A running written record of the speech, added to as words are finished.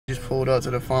Just pulled up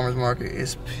to the farmer's market.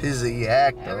 It's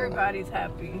pizzy-act though. Everybody's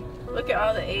happy. Look at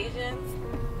all the Asians.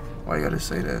 Why you gotta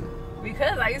say that?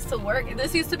 Because I used to work.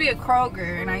 This used to be a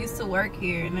Kroger, and I used to work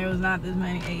here, and there was not this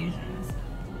many Asians.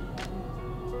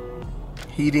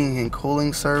 Heating and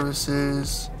cooling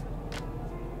services.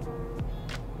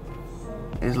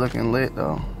 It's looking lit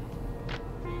though.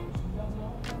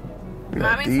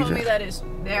 Mommy told me that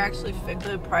they're actually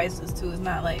good prices too. It's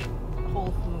not like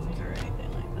Whole Foods or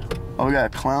anything like that. Oh, we got a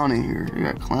clown in here. We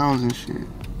got clowns and shit.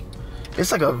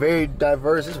 It's like a very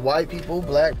diverse. It's white people,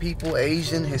 black people,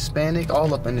 Asian, Hispanic,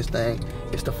 all up in this thing.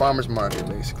 It's the farmer's market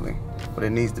basically, what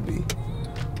it needs to be.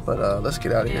 But let's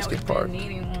get out of here. Let's get parked.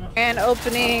 Grand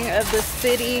opening of the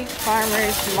city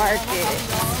farmer's market.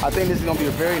 I think this is gonna be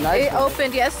a very nice. It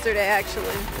opened yesterday,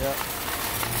 actually. Yeah.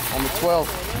 On the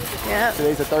 12th. Yeah.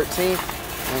 Today's the 13th,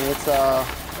 and it's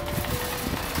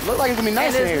look like it's gonna be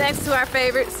nice and in here. And it's next to our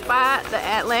favorite spot, the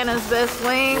Atlanta's Best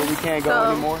Wings. Where we can't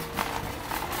go anymore.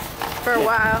 For a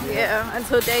while, yeah,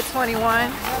 until day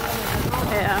 21.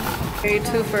 Yeah.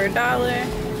 32 for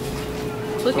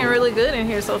 $1. Looking really good in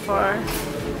here so far.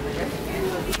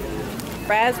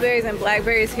 Raspberries and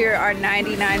blackberries here are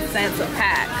 99 cents a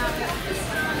pack.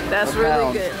 That's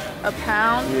really good. A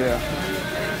pound? Yeah.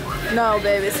 No,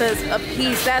 baby, it says a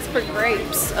piece. That's for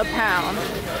grapes, a pound.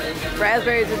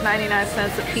 Raspberries is 99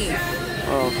 cents a piece.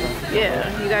 Oh, okay.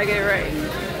 Yeah, you gotta get it right.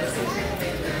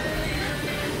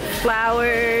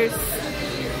 Flowers.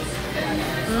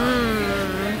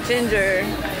 Ginger.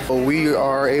 We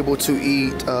are able to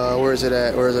eat, where is it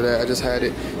at? Where is it at? I just had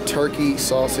it. Turkey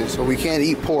sausage. So we can't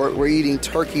eat pork. We're eating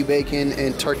turkey bacon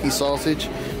and turkey sausage.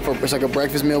 It's like a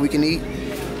breakfast meal we can eat.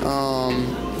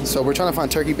 So we're trying to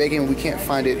find turkey bacon. We can't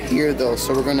find it here though.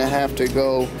 So we're gonna have to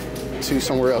go to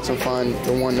somewhere else and find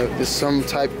the one that is some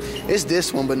type. It's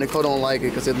this one, but Nicole don't like it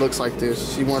because it looks like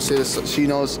this. She wants this. She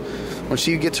knows when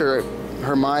she gets her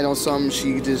mind on something,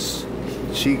 she just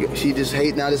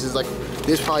hates. Now this is like,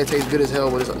 this probably tastes good as hell,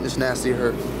 but it's nasty to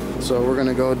her. So we're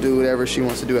gonna go do whatever she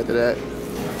wants to do after that.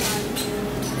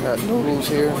 Got noodles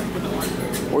here.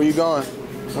 Where you going?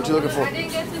 What you looking for? I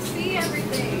didn't get to see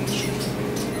everything.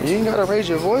 You ain't gotta raise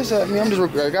your voice at me.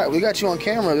 We got you on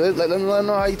camera. Let them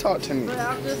know how you talk to me.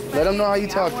 Let them know how you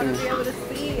talk to me. Be able to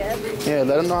see everything. Yeah,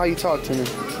 let them know how you talk to me.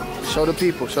 Show the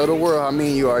people, show the world how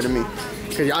mean you are to me.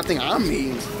 Cause y'all think I'm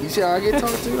mean. You see how I get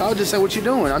talked to? I'll just say what you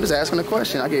doing. I'm just asking a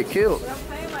question. I get killed. I'm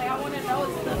saying, like, I want to know what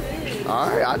stuff is. All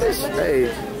right, hey,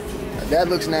 that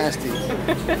looks nasty.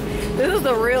 This is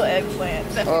the real eggplant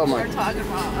that people are talking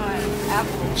about on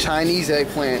Apple. Chinese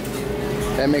eggplant.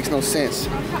 That makes no sense.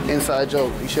 Inside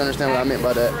joke. You should understand what I meant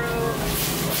by that.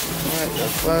 What the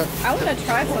fuck? I want to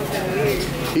try something weird.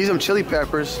 These some chili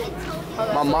peppers.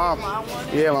 My mom.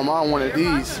 Yeah, my mom wanted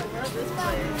these.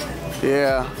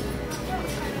 Yeah.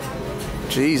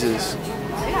 Jesus.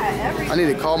 I need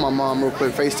to call my mom real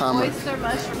quick. FaceTime her. Oyster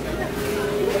mushroom.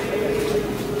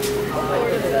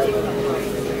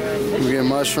 We get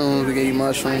mushrooms. We can eat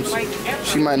mushrooms.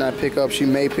 She might not pick up. She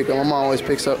may pick up. My mom always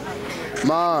picks up.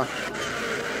 Ma.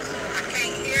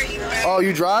 Oh,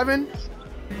 you driving?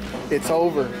 It's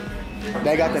over.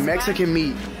 They got the Mexican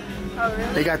meat. Oh,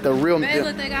 really? They got the real meat.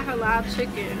 Look, they got halal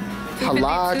chicken.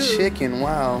 Halal chicken,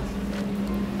 wow.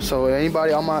 So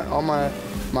anybody, all my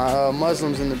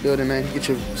Muslims in the building, man, get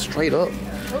you straight up.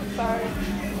 Oops, sorry.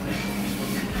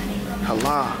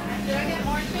 Halal. Did I get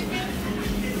more chicken?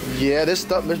 Yeah,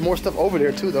 there's more stuff over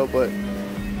there too, though. But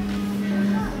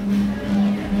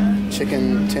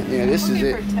chicken, yeah, this is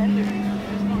it. For tenders.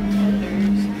 There's no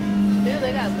tenders. Dude,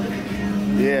 they got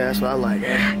livers. Yeah, that's what I like.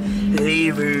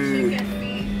 Liver.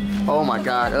 Oh my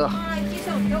God. Ugh.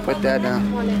 Put that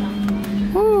down.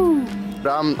 Woo.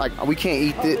 But I'm like, we can't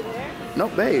eat it. No,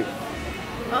 babe.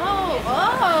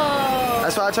 Oh.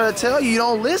 That's why I try to tell you, you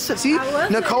don't listen. See,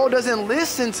 Nicole doesn't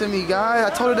listen to me, guys.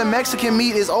 I told her the Mexican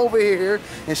meat is over here,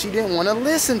 and she didn't want to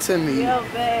listen to me. Yo,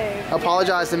 babe.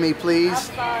 Apologize to me, please.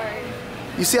 I'm sorry.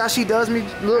 You see how she does me?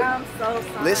 Look. I'm so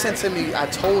sorry. Listen to me. I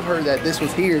told her that this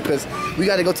was here because we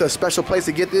got to go to a special place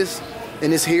to get this,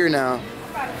 and it's here now.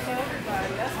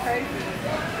 That's crazy.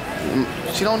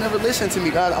 She don't never listen to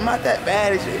me, guys. I'm not that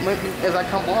bad as I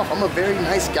come off. I'm a very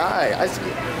nice guy.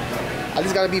 I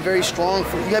just gotta be very strong.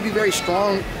 You gotta be very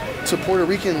strong to Puerto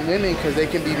Rican women because they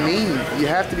can be mean. You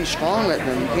have to be strong at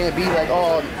them. You can't be like,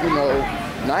 oh, you know,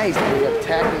 nice. They're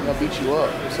attacking, they'll beat you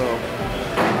up. So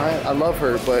I love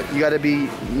her, but you gotta be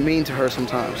mean to her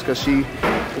sometimes because she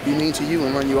will be mean to you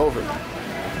and run you over.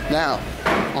 Now,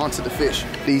 onto the fish.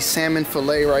 The salmon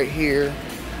fillet right here,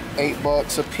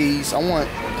 $8 a piece.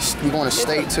 We're going to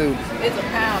steak too. It's a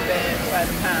pound, babe, by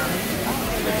the pound.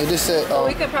 It just said, So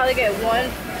we could probably get one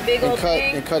big old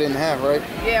thing. And cut it in half, right?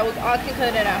 Yeah, we all can cut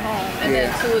it at home, and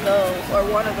then 2 of those, or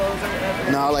 1 of those, or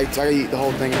whatever. No, I eat the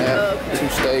whole thing in half. Okay. 2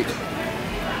 steak.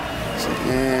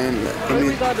 And where do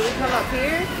we go? Do we come up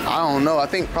here? I don't know. I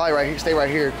think probably right here. Stay right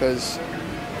here because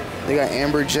they got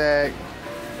amberjack,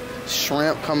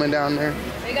 shrimp coming down there.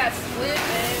 They got squid,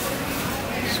 man.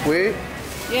 Squid?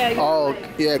 Yeah. You Oh,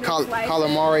 yeah,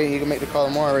 calamari. You can make the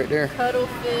calamari right there.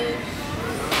 Cuttlefish.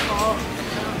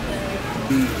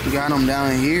 You got them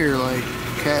down here like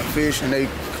catfish, and they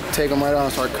take them right out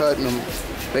and start cutting them.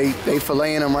 They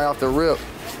filleting them right off the rip.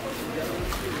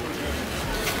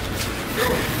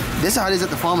 This is how it is at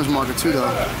the farmer's market too, though.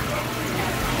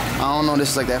 I don't know if this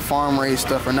is like that farm raised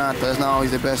stuff or not. That's not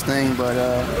always the best thing, but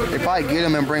they probably get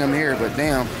them and bring them here. But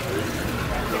damn,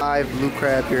 live blue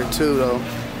crab here too, though.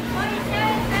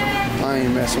 I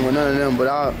ain't messing with none of them, but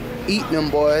I'll eat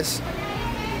them boys.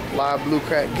 Live blue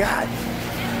crab. God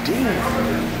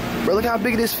damn, bro, look how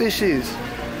big this fish is.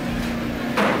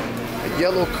 A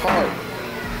yellow carp.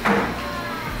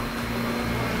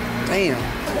 Damn.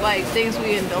 Like things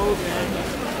we indulge in.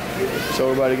 So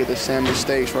we're about to get the salmon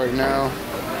steaks right now.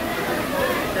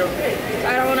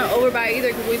 I don't want to overbuy either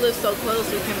because we live so close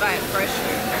we can buy it fresher.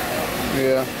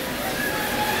 Yeah.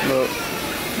 Look.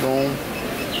 Boom.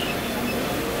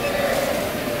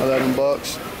 $11.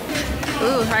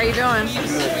 Ooh, how you doing?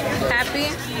 Happy?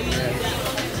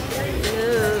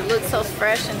 Ooh, looks so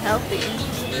fresh and healthy.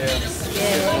 Yeah.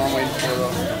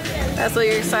 That's what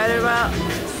you're excited about?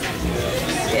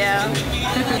 Yeah.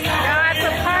 Now it's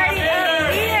a party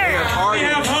up here. We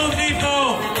have Home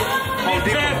Depot.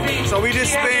 So we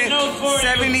just spent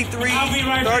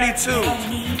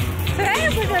 $73.32. Today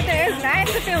is a good day. It's nice.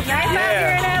 It feels nice out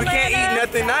here in Atlanta. We can't eat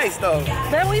nothing nice though.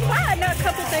 But we bought a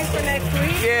couple things for next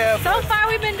week. Yeah. So far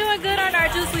we've been doing good on our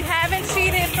juice. We haven't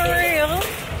cheated for real.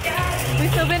 We've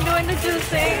still been doing the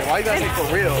juicing. Why you gotta say for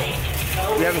real?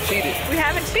 We haven't cheated. We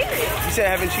haven't cheated. You said I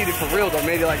haven't cheated for real though.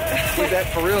 Maybe like, what does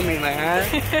that for real mean? Like, huh?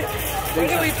 Where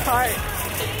do we park?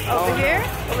 Over here?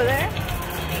 Over there?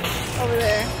 Over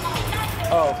there.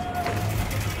 Oh.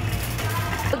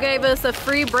 Who gave us a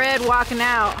free bread walking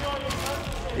out?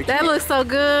 That looks so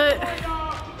good.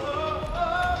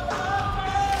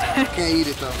 Can't eat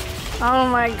it though. Oh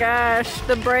my gosh,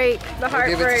 the break, the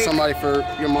heartbreak. Give it to somebody for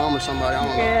your mom or somebody. I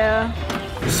don't know. Yeah.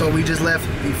 So we just left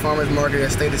the farmer's market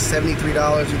that stayed at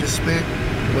 $73 we just spent,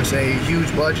 which is a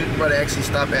huge budget. We're about to actually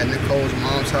stop at Nicole's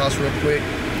mom's house real quick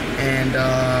and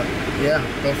yeah,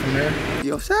 go from there.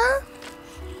 Yo, sir.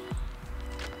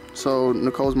 So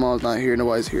Nicole's mom's not here,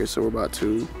 nobody's here, so we're about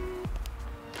to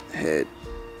head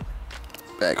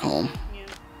back home. Yeah.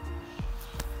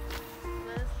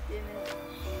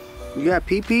 You got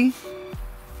pee-pee?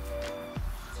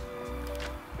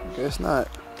 Guess not.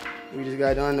 We just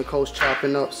got done. Nicole's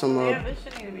chopping up some this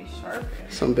should need to be sharpened.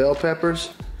 some bell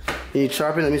peppers. You need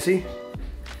sharpen? Let me see.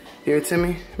 Here,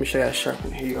 Timmy. Let me show you how to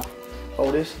sharpen. Here you go.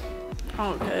 Hold this.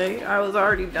 Okay, I was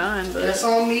already done, but That's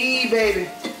on me, baby.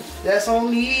 That's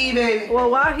on me, baby. well,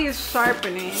 while he's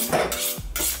sharpening,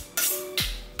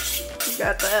 we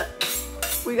got that.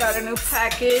 We got a new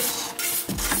package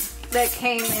that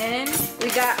came in. We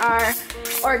got our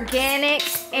organic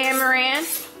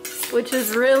amaranth, which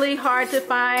is really hard to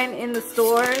find in the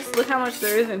stores. Look how much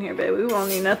there is in here, babe. We won't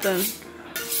need nothing.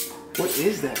 What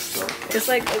is that stuff? It's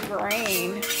like a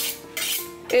grain.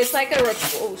 It's like a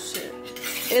oh shit.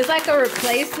 It's like a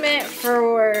replacement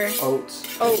for Oats.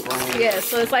 oats. Yeah,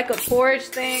 so it's like a porridge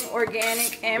thing,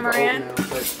 organic amaranth.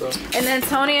 And then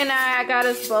Tony and I got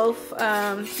us both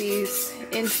these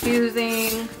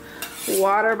infusing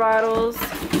water bottles.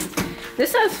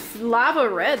 This has lava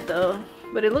red though,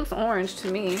 but it looks orange to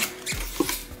me.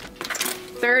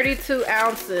 32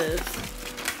 ounces.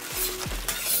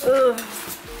 Ooh.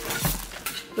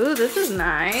 Ooh, this is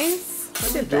nice.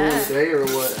 Look at that. Today or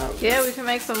what? Yeah, we can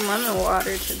make some lemon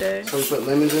water today. So we put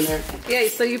lemons in there? Yeah,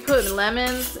 so you put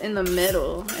lemons in the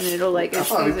middle and it'll like I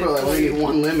thought we put like maybe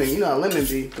one lemon. You know how lemon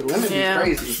be. The lemon be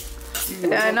crazy.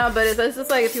 Yeah, I know, but it's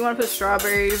just like if you want to put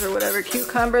strawberries or whatever.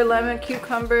 Cucumber, lemon,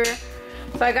 cucumber.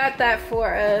 So I got that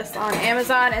for us on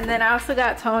Amazon. And then I also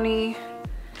got Tony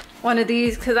one of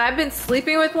these because I've been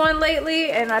sleeping with one lately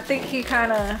and I think he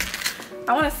kind of,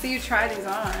 I want to see you try these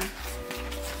on.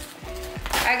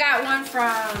 I got one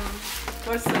from,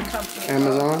 what's the company?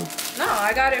 Amazon? No,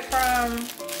 I got it from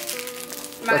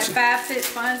my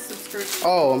FabFitFun subscription.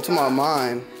 Oh, I'm talking about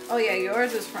mine. Oh yeah,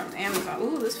 yours is from Amazon.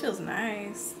 Ooh, this feels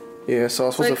nice. Yeah, so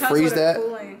I'm supposed to freeze that.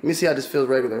 Let me see how this feels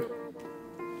regular.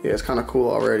 Yeah, it's kind of cool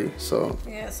already, so.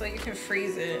 Yeah, so you can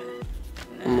freeze it.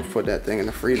 I'm gonna put that thing in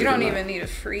the freezer. You don't even need a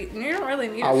freeze. You don't really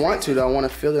need a freezer. I want to though. I want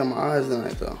to feel it on my eyes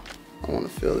tonight though. I want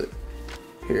to feel it.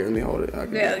 Here, let me hold it.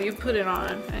 Yeah, you put it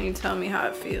on and you tell me how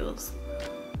it feels.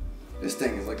 This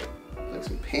thing is like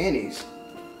some panties.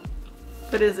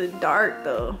 But is it dark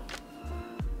though?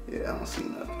 Yeah, I don't see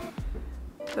nothing.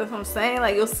 That's what I'm saying.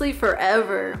 Like, you'll sleep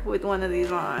forever with one of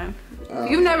these on. If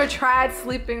you've never tried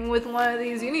sleeping with one of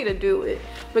these, you need to do it.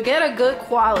 But get a good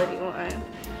quality one.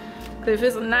 Because if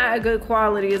it's not a good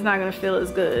quality, it's not going to feel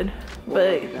as good.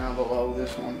 But down below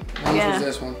this one. How much was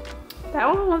this one? That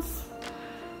one was...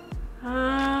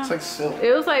 it's like silk.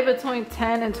 It was like between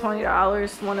 $10 and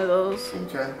 $20, one of those.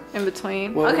 Okay. In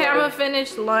between. Well, okay, I'm going to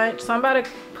finish lunch. So I'm about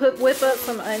to whip up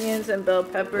some onions and bell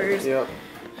peppers. Yep.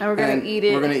 And we're going to eat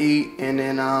it. We're going to eat, and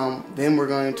then we're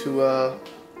going to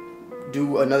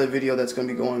do another video that's going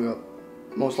to be going up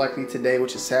most likely today,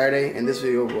 which is Saturday, and this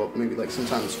video will go up maybe like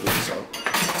sometime this week. So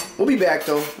we'll be back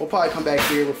though. We'll probably come back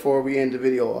here before we end the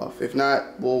video off. If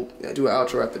not, we'll do an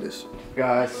outro after this.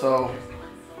 Guys, so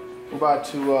we're about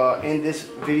to end this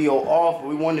video off.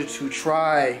 We wanted to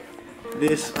try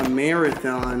this Amaranth.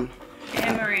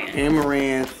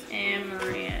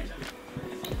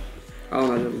 I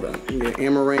don't know about it. Yeah,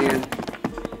 Amaranth,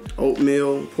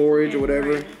 oatmeal porridge or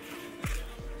whatever.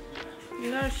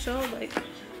 You gotta show like.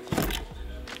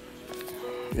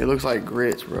 It looks like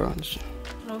grits, bro.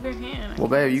 Over here. Well,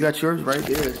 babe, you got yours right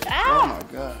there. Ah! Oh my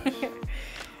god.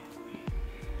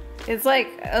 It's like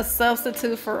a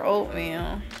substitute for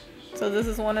oatmeal. So this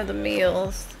is one of the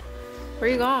meals. Where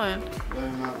you going?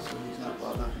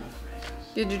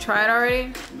 Did you try it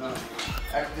already? No.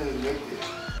 Accidentally licked it.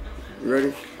 You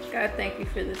ready? God, thank you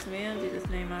for this meal. In Jesus'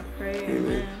 name I pray. Amen.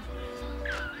 Amen.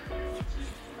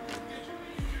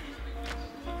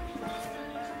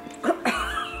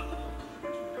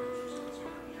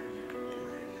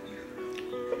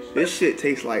 This shit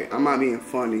tastes like, I'm not being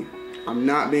funny. I'm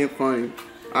not being funny.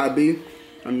 I'm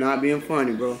not being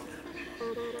funny, bro.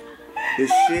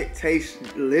 This shit tastes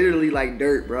literally like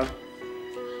dirt, bro.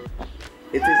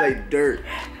 It tastes like dirt.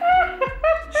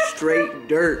 Straight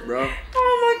dirt, bro.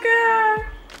 Oh my god.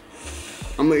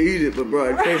 I'm gonna eat it, but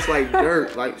bro, it tastes like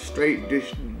dirt. Like straight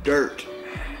dirt.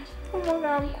 Oh my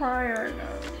god, I'm crying right now.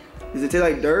 Does it taste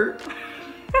like dirt?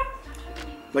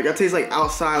 Like I taste like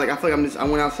outside, like I feel like I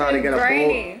went outside to get a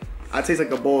bowl. I taste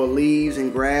like a bowl of leaves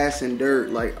and grass and dirt,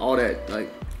 like all that. Like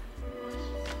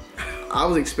I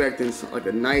was expecting like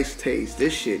a nice taste.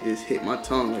 This shit just hit my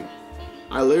tongue. Like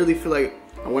I literally feel like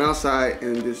I went outside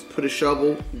and just put a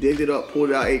shovel, digged it up,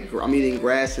 pulled it out. I'm eating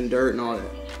grass and dirt and all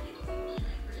that.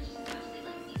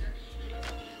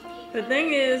 The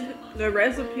thing is, the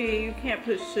recipe, you can't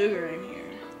put sugar in here.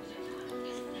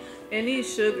 It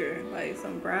needs sugar, like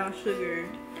some brown sugar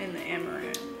in the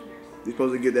amaranth. You're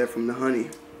supposed to get that from the honey,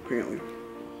 apparently.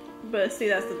 But see,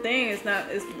 that's the thing.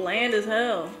 It's bland as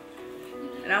hell.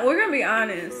 And we're gonna be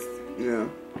honest. Yeah.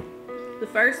 The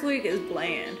first week is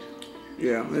bland.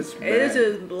 Yeah, it's bad. It is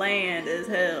just bland as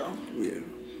hell. Yeah.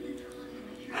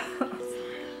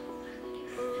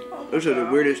 Those are the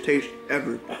weirdest taste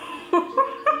ever.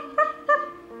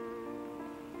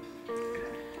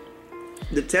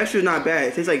 The texture's not bad.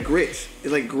 It tastes like grits.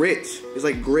 It's like grits. It's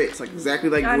like grits. Like exactly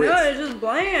like grits. I know, it's just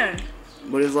bland.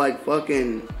 But it's like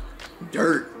fucking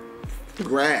dirt,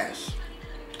 grass,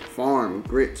 farm,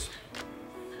 grits.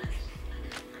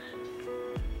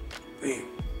 Man.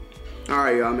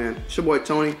 Alright, y'all, man. It's your boy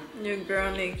Tony. Your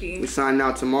girl Nicki. We signing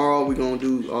out tomorrow. We're gonna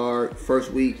do our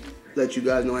first week. Let you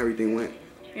guys know how everything went.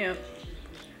 Yep.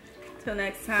 Till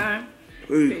next time.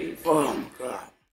 Peace. Oh my god.